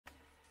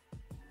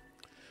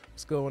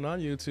What's going on,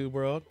 YouTube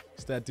world?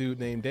 It's that dude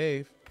named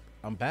Dave.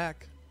 I'm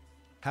back.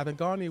 Haven't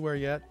gone anywhere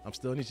yet. I'm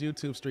still in these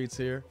YouTube streets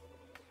here.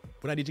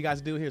 What I need you guys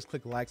to do here is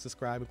click like,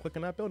 subscribe, and click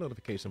on that bell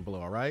notification below,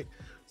 all right?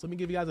 So let me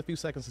give you guys a few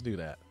seconds to do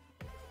that.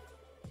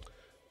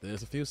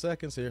 There's a few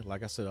seconds here.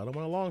 Like I said, I don't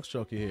want to long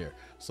stroke you here.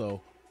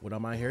 So what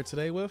am I here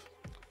today with?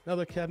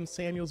 Another Kevin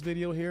Samuels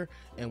video here,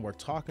 and we're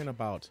talking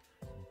about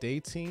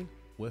dating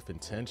with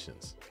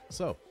intentions.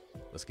 So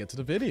let's get to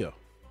the video.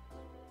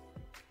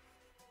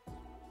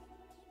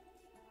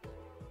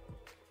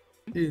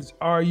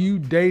 Are you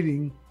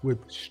dating with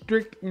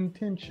strict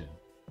intention?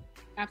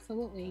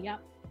 Absolutely. Yep.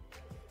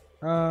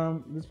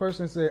 This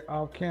person said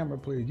off camera,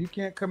 please. You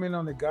can't come in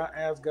on the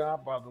Ask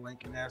Godfather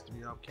link and ask to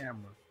be off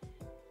camera.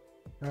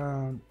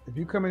 If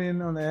you're coming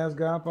in on the Ask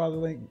Godfather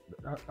link,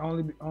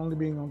 only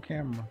being on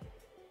camera.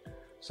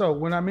 So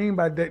what I mean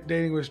by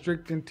dating with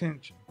strict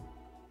intention,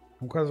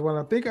 because what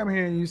I think I'm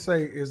hearing you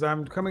say is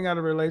I'm coming out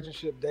of a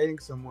relationship dating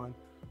someone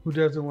who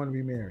doesn't want to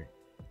be married.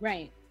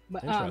 Right.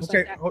 But,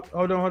 okay,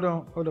 hold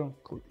on.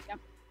 Yep.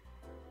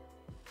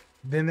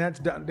 Then that's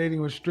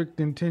dating with strict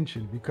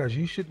intention, because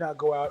you should not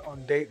go out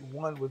on date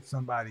one with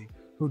somebody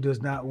who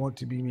does not want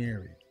to be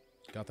married.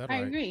 Got that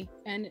right. I agree.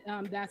 And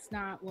that's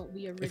not what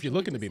we originally If you're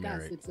looking to be discussed.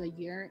 married. It's a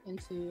year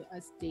into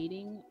us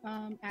dating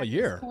at A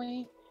year? this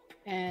point,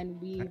 and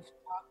we've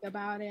talked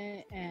about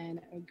it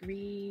and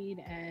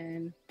agreed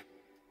and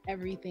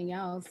everything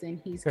else, and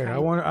he's Okay,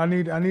 I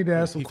need to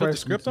ask some He flipped the questions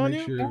script to on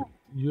make you? sure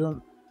you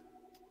don't.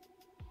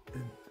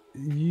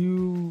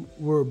 You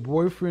were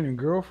boyfriend and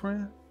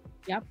girlfriend?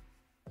 Yep.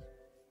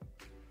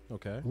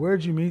 Okay.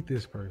 Where'd you meet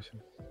this person?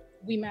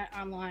 We met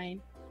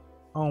online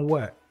On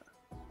what?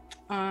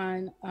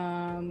 on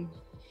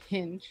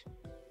Hinge.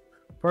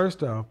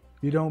 First off,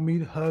 you don't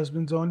meet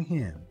husbands on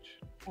Hinge.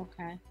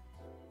 Okay.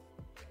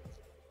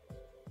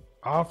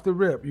 Off the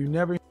rip, you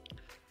never.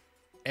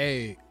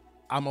 Hey,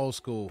 I'm old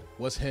school.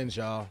 What's Hinge,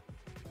 y'all?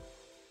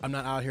 I'm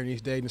not out here in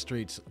these dating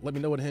streets. Let me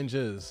know what Hinge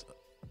is.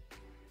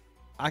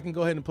 I can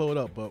go ahead and pull it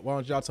up, but why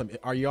don't y'all tell me,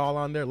 are y'all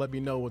on there? Let me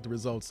know what the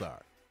results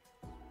are.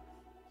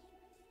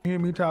 Hear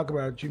me talk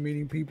about you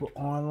meeting people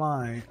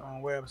online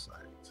on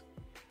websites.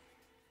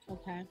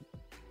 Okay.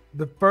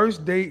 The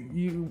first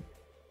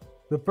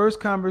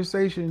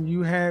conversation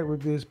you had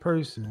with this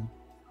person,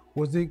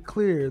 was it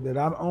clear that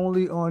I'm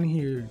only on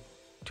here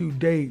to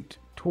date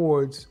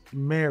towards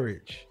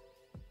marriage?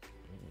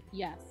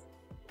 Yes.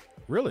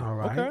 Really? All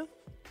right. Okay.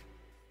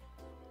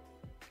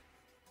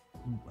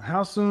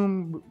 How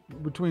soon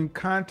between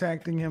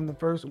contacting him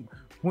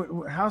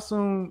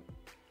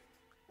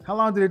how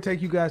long did it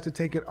take you guys to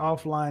take it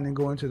offline and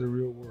go into the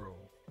real world?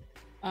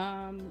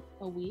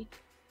 A week.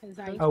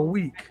 A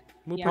week.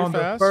 Move Yeah. pretty On the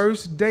fast.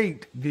 first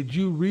date, did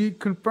you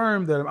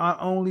reconfirm that I'm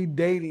only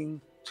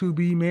dating to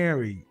be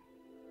married?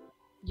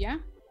 Yeah.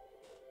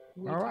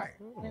 We All right.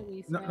 talked about it,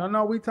 we said-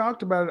 No, we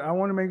talked about it. I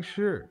want to make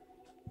sure.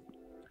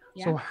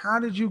 Yeah. So how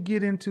did you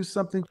get into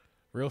something?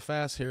 Real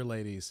fast here,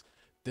 ladies.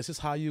 This is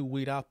how you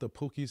weed out the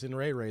Pookies and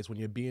Ray Rays when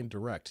you're being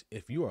direct.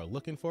 If you are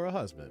looking for a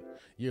husband,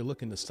 you're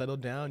looking to settle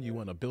down, you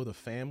want to build a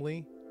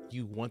family,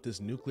 you want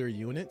this nuclear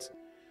unit.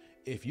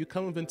 If you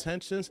come with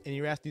intentions and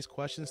you ask these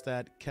questions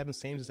that Kevin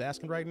Samuels is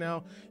asking right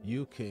now,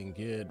 you can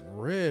get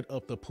rid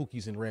of the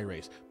Pookies and Ray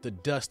Rays, the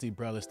dusty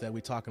brothers that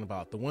we're talking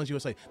about, the ones you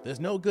would say, there's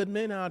no good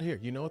men out here.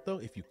 You know what though?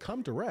 If you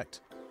come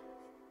direct,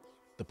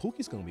 the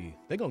Pookies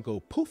they're gonna go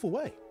poof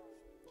away.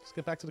 Let's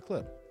get back to the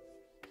clip.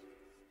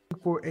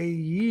 For a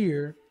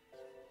year?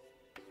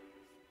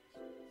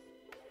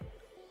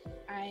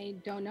 I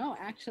don't know.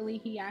 Actually,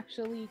 he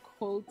actually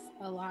quotes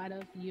a lot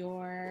of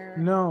your.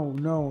 No.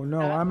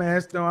 I'm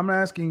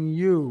asking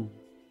you.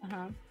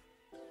 Uh-huh.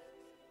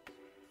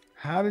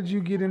 How did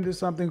you get into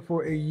something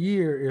for a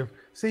year?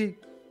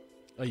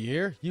 A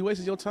year? You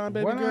wasted your time,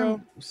 baby What girl?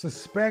 I'm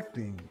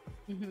suspecting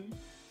Mm-hmm.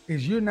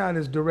 is you're not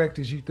as direct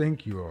as you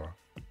think you are.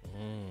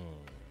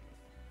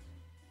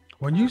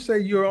 When you say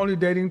you're only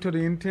dating to the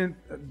intent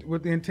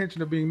with the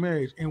intention of being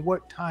married, in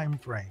what time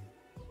frame?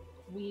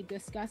 We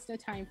discussed a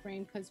time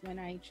frame because when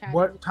I chatted,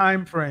 What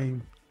time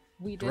frame?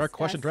 we Direct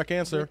question, discussed direct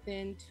answer.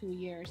 within 2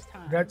 years'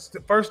 time.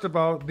 First of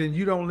all, then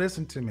you don't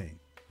listen to me.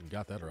 You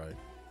got that right.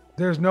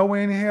 There's no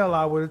way in hell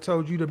I would have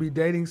told you to be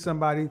dating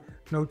somebody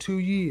 2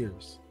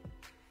 years.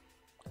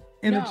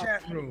 In the No.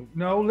 chat room.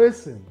 No,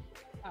 listen.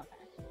 Okay.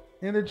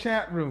 In the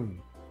chat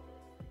room.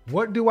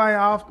 What do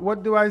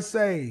I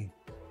say?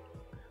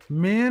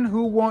 Men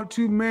who want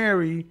to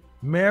marry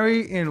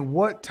in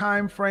what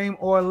time frame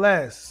or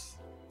less?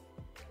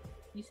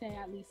 You say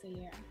at least a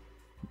year.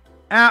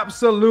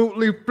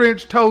 Absolutely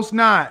French toast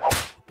not.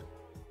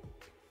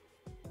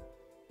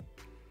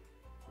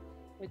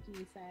 What do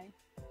you say?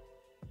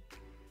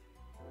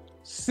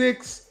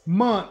 6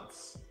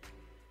 months.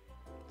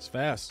 It's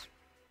fast.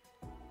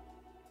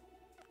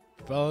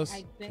 Fellas,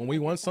 I think when we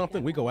want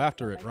something, we go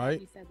after it, right?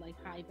 You said like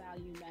high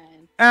value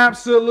men.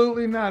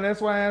 Absolutely not.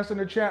 That's why I asked in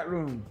the chat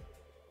room.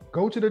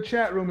 Go to the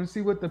chat room and see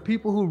what the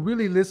people who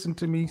really listen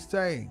to me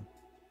say.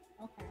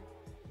 Okay.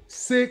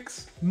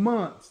 6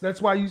 months.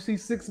 That's why you see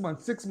 6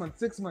 months, 6 months,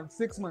 6 months,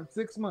 6 months,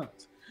 6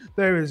 months.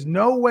 There is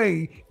no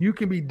way you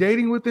can be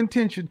dating with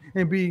intention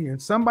and being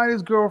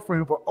somebody's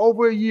girlfriend for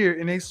over a year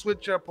and they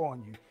switch up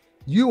on you.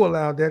 You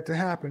allowed that to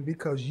happen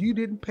because you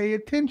didn't pay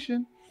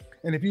attention.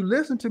 And if you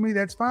listen to me,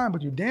 that's fine,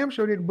 but you damn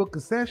sure didn't book a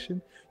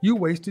session. You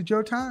wasted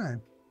your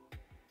time.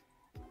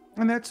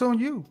 And that's on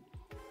you.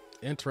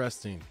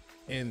 Interesting.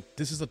 And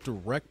this is a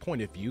direct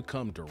point. If you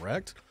come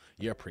direct,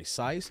 you're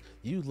precise,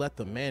 you let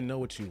the man know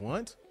what you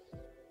want,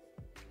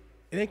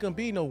 it ain't gonna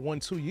be no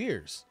 1-2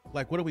 years.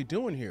 Like, what are we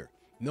doing here?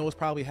 Know what's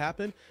probably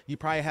happened? You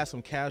probably had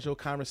some casual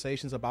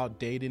conversations about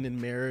dating and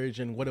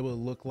marriage and what it would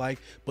look like,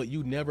 but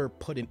you never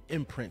put an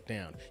imprint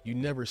down. You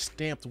never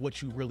stamped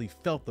what you really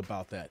felt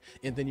about that.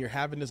 And then you're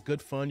having this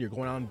good fun. You're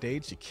going on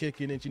dates, you're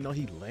kicking it, you know,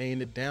 he laying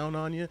it down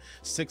on you.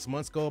 6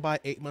 months go by,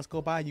 8 months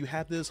go by. You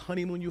have this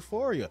honeymoon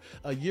euphoria.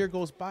 A year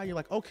goes by. You're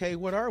like, okay,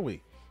 what are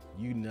we?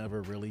 You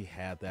never really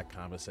had that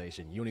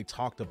conversation. You only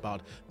talked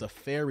about the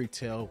fairy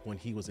tale when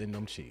he was in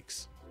them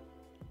cheeks.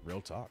 Real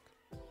talk.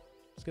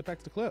 Let's get back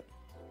to the clip.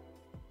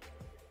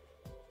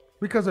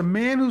 Because a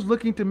man who's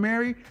looking to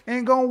marry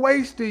ain't gonna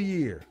waste a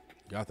year.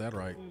 Got that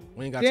right.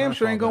 We ain't got Damn time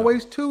sure for ain't all gonna that.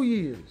 waste 2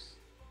 years.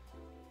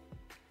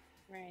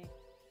 Right.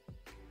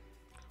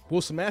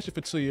 We'll smash you for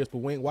 2 years, but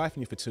we ain't wifing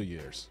you for 2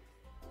 years.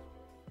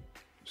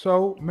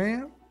 So,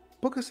 man,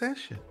 book a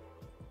session.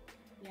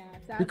 Yeah.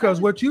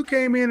 Because what you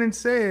came in and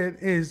said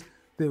is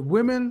that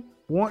women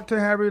want to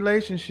have a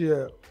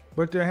relationship,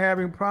 but they're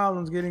having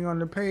problems getting on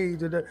the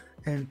page.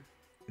 And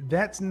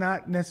that's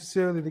not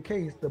necessarily the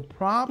case. The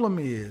problem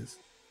is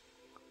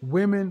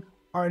women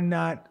are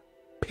not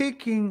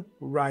picking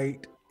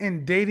right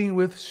and dating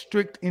with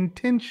strict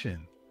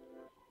intention.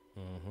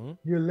 Mm-hmm.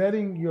 You're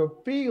letting your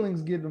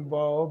feelings get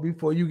involved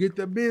before you get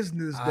the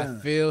business done. I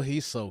feel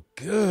he's so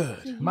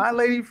good. My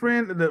lady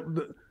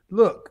friend,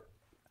 look,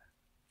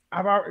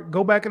 I've already,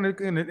 go back in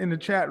the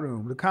chat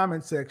room, the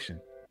comment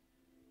section.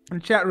 In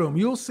the chat room,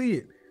 you'll see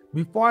it.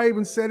 Before I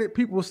even said it,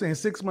 people were saying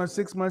 6 months,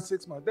 6 months,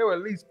 6 months. There were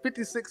at least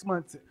 56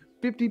 months,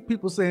 50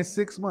 people saying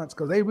 6 months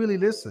because they really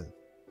listen.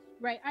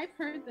 Right. I've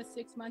heard the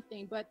 6 month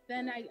thing, but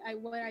then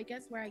I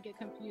guess where I get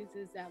confused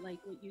is that, like,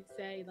 what you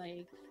say,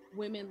 like,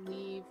 women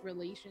leave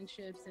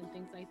relationships and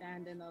things like that,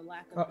 and then the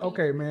lack of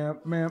okay,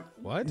 ma'am.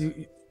 What?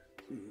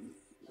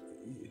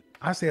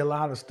 I say a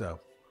lot of stuff.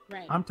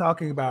 Right. I'm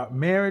talking about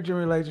marriage and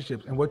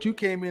relationships. And what you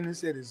came in and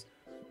said is,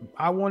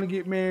 I want to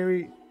get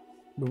married.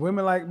 The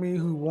women like me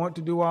who want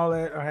to do all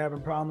that are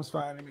having problems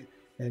finding me.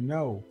 And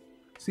no.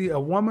 See, a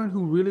woman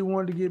who really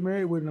wanted to get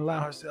married wouldn't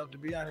allow herself to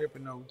be out here for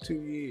no 2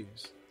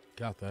 years.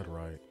 Got that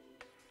right.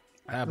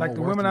 Like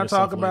the women I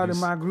talk about in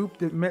my group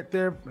that met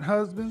their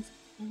husbands,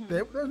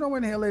 there's no way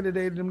in the hell they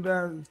dated them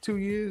down 2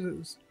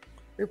 years.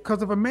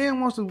 Because if a man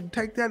wants to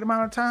take that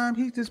amount of time,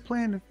 he's just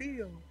playing the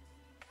field.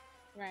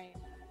 Right.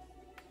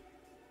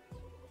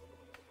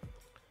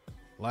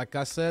 Like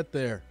I said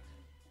there,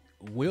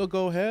 we'll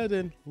go ahead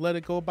and let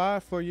it go by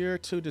for a year or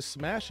two to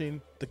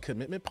smashing the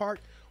commitment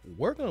part.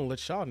 We're going to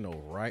let y'all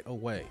know right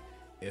away.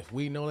 If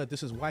we know that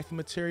this is wifey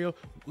material,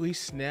 we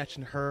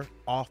snatching her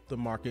off the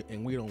market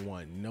and we don't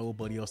want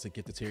nobody else to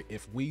get this here.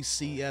 If we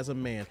see as a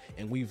man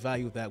and we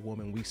value that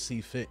woman, we see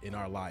fit in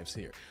our lives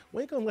here.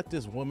 We ain't gonna let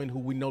this woman who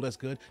we know that's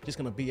good, just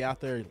gonna be out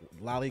there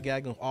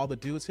lollygagging with all the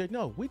dudes here.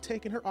 No, we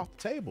taking her off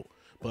the table.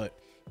 But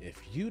if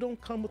you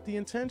don't come with the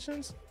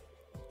intentions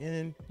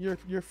and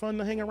you're fun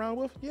to hang around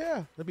with,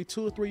 yeah, it'll be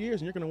 2 or 3 years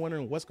and you're gonna wonder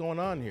what's going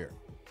on here.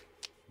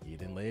 You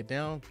didn't lay it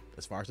down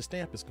as far as the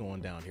stamp is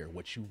going down here,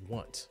 what you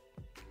want.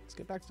 Let's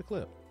get back to the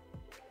clip.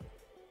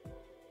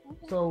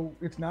 So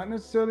it's not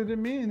necessarily the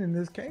men in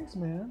this case,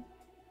 man.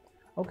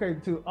 Okay,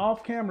 to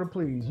off camera,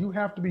 please. You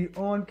have to be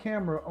on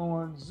camera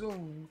on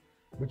Zoom,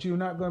 but you're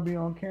not going to be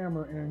on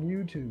camera on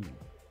YouTube.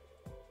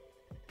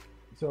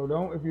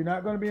 So if you're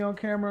not going to be on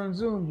camera on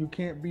Zoom, you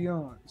can't be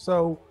on.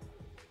 So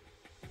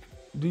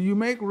do you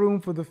make room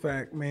for the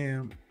fact,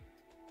 ma'am,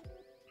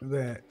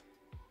 that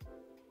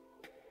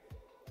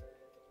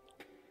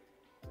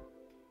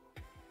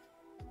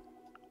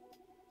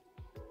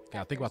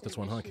Yeah, think about this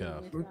one, huh,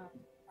 Kev?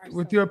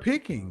 With your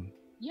picking?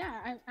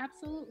 Yeah,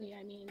 absolutely.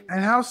 I mean,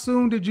 and how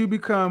soon did you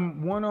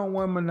become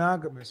one-on-one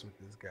monogamous with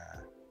this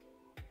guy?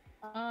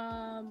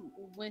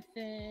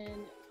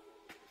 Within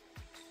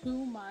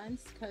 2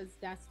 months, because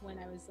that's when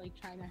I was like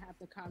trying to have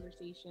the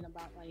conversation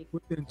about like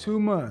within 2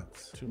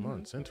 months. 2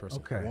 months,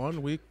 interesting. Okay.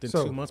 1 week, then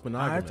So 2 months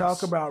monogamous. I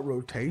talk about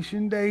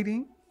rotation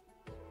dating.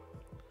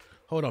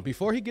 Hold on,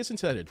 before he gets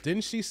into that,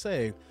 didn't she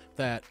say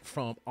that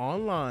from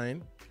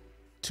online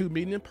to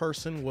meeting in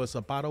person was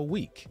about a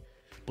week,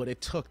 but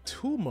it took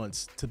 2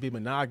 months to be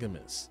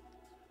monogamous?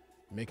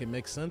 Make it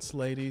make sense,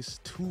 ladies.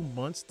 2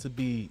 months to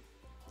be,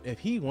 if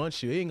he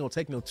wants you, it ain't gonna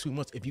take no 2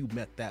 months if you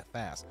met that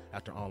fast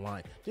after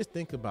online. Just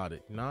think about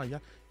it. Nah,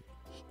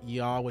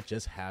 y'all were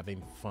just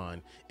having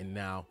fun, and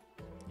now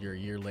you're a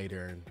year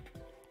later, and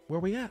where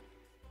we at?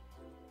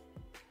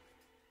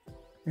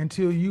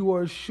 Until you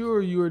are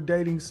sure you are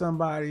dating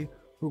somebody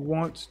who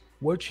wants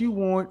what you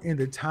want in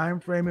the time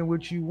frame in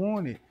which you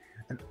want it.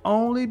 And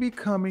only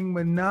becoming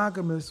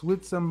monogamous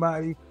with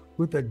somebody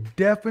with a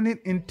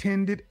definite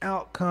intended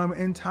outcome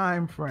and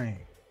time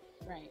frame.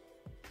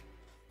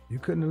 You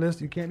couldn't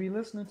listen. You can't be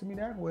listening to me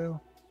that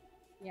well.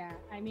 Yeah,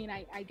 I mean,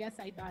 I guess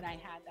I thought I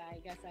had that. I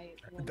guess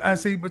I I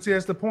see, but see,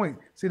 that's the point.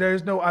 See,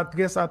 there's no. I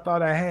guess I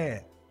thought I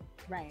had.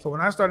 right. So when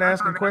I start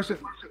asking questions,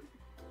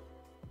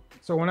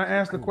 so when I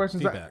ask the Ooh,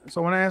 questions, feedback.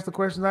 so when I ask the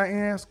questions I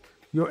ask,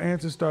 your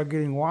answers start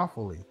getting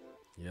waffly.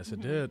 Yes, it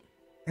did.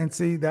 And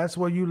see, that's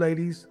where you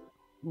ladies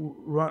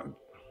run.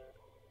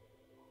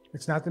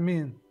 It's not the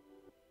men.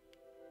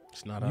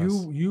 It's not us.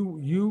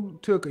 You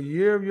took a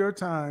year of your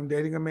time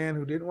dating a man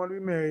who didn't want to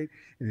be married,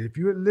 and if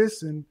you had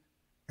listened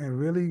and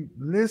really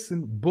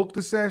listened, booked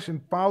the session,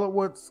 followed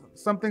what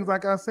some things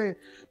like I said,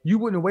 you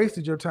wouldn't have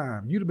wasted your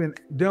time. You'd have been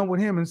done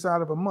with him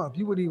inside of a month.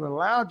 You wouldn't even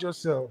allowed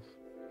yourself.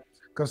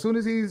 Because as soon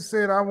as he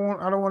said, I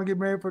don't want to get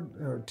married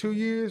for 2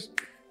 years,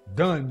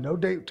 done. No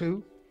date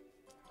 2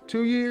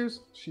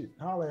 years. Shit,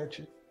 holla at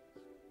you.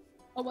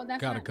 Oh well,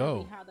 that's Gotta not go.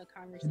 really how the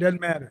conversation. It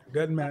doesn't matter.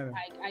 Doesn't matter.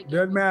 I get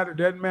Doesn't what matter.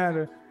 Doesn't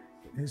matter.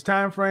 His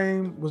time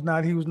frame was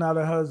not. He was not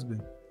a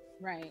husband.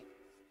 Right.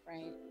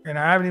 Right. And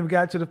I haven't even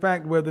got to the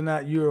fact whether or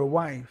not you're a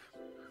wife.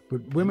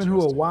 But women who are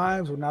Interesting.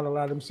 wives will not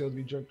allow themselves to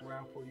be jerked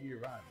around for a year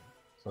either.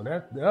 So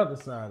that's the other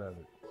side of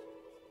it.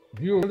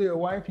 If you were really a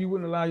wife, you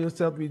wouldn't allow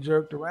yourself to be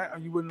jerked around, or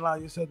you wouldn't allow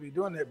yourself to be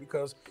doing that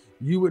because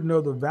you would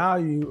know the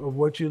value of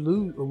what you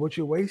lose or what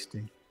you're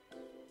wasting.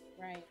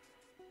 Right.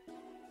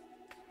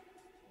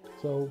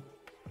 So,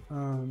 book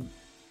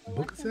a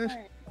Lesson session.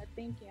 learned, but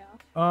thank you.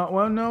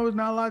 Well, no, it's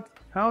not a lot.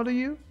 How old are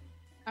you?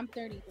 I'm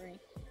 33.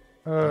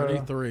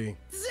 33.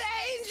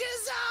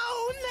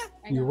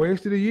 I You know.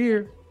 wasted a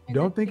year. And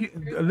Don't then think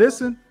you you're-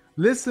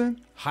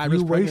 listen. High You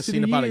risk pregnancy wasted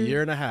in a about a year.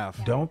 year and a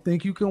half. Don't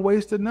think you can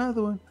waste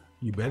another one.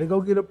 You better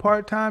go get a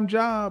part-time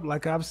job.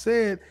 Like I've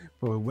said,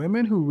 for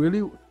women who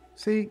really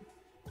see,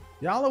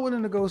 y'all are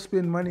willing to go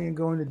spend money and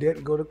go into debt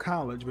and go to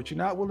college, but you're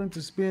not willing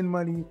to spend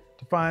money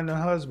to find a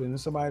husband and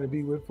somebody to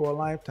be with for a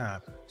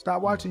lifetime.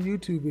 Stop watching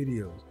YouTube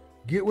videos.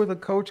 Get with a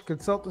coach,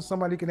 consultant,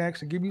 somebody can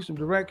actually give you some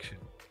direction.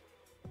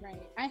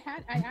 Right. I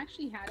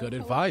actually had Good a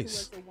coach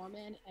advice. who was a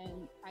woman,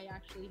 and I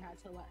actually had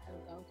to let her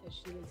go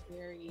because she was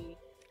very,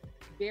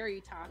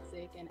 very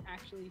toxic and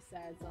actually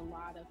says a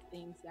lot of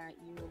things that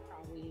you would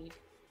probably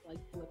like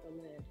flip a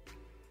lid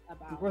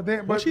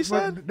about. But she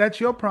said? that's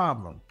your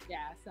problem. Yeah.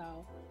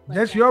 So. but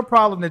That's yeah, your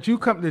problem that you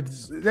come.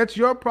 That's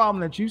your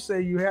problem that you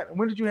say you had.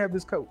 When did you have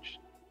this coach?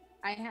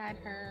 I had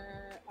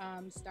her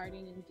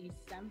starting in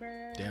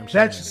December. Damn shame.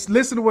 That's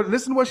listen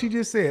to what she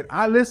just said.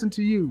 I listened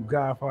to you,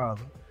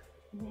 Godfather,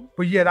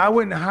 but yet I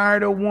wouldn't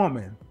hire a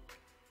woman.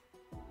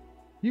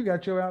 You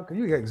got your outcome.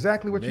 You got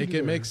exactly what you Make it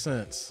deserve. make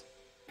sense.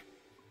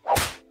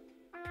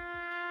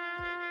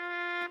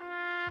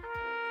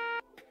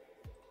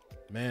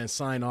 Man,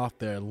 sign off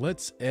there.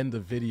 Let's end the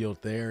video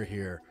there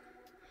here.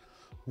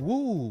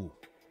 Woo.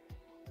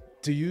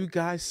 Do you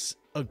guys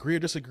agree or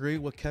disagree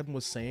with what Kevin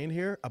was saying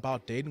here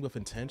about dating with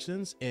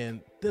intentions?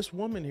 And this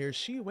woman here,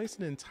 she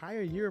wasted an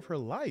entire year of her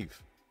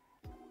life.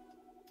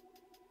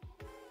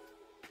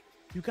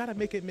 You got to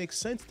make it make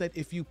sense that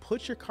if you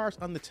put your cards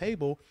on the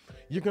table,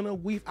 you're going to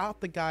weave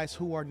out the guys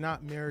who are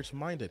not marriage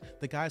minded,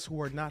 the guys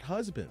who are not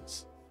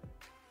husbands.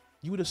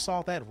 You would have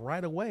saw that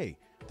right away.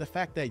 The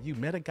fact that you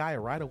met a guy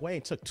right away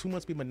and took 2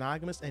 months to be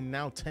monogamous, and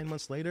now 10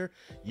 months later,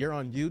 you're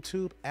on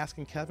YouTube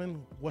asking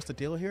Kevin, what's the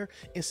deal here?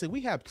 And so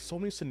we have so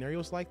many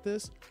scenarios like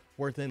this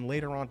where then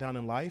later on down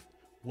in life,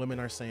 women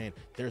are saying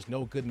there's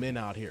no good men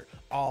out here.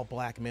 All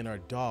black men are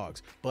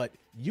dogs. But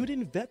you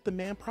didn't vet the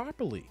man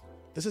properly.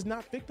 This is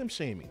not victim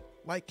shaming.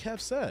 Like Kev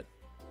said,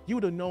 you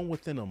would have known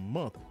within a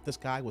month this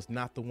guy was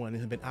not the one and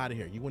had been out of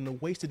here. You wouldn't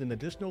have wasted an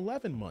additional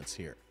 11 months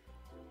here.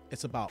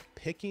 It's about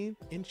picking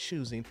and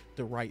choosing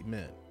the right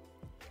men.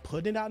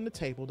 Putting it out on the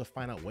table to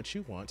find out what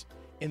you want,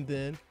 and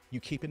then you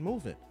keep it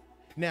moving.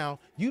 Now,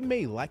 you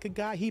may like a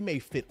guy, he may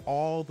fit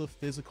all the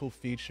physical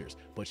features,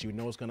 but you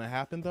know what's gonna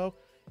happen though?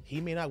 He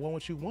may not want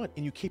what you want,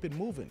 and you keep it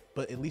moving.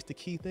 But at least the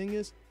key thing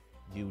is,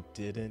 you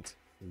didn't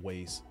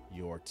waste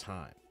your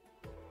time.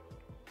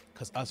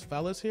 Because us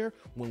fellas here,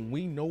 when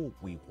we know what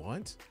we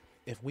want,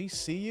 if we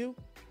see you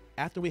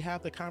after we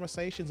have the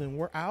conversations and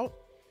we're out,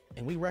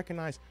 and we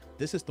recognize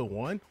this is the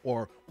one,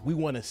 or we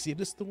want to see if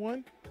this is the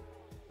one,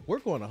 we're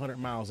going 100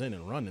 miles in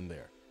and running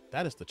there.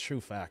 That is the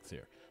true fact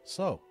here.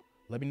 So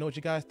let me know what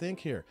you guys think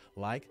here.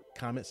 Like,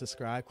 comment,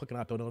 subscribe, click on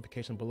that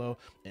notification below,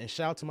 and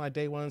shout out to my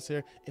day ones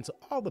here and to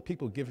all the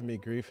people giving me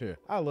grief here.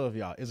 I love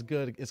y'all. It's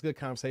good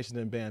conversation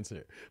and bands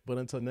here. But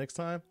until next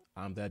time,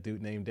 I'm that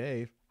dude named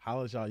Dave.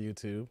 Holla at y'all,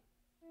 YouTube.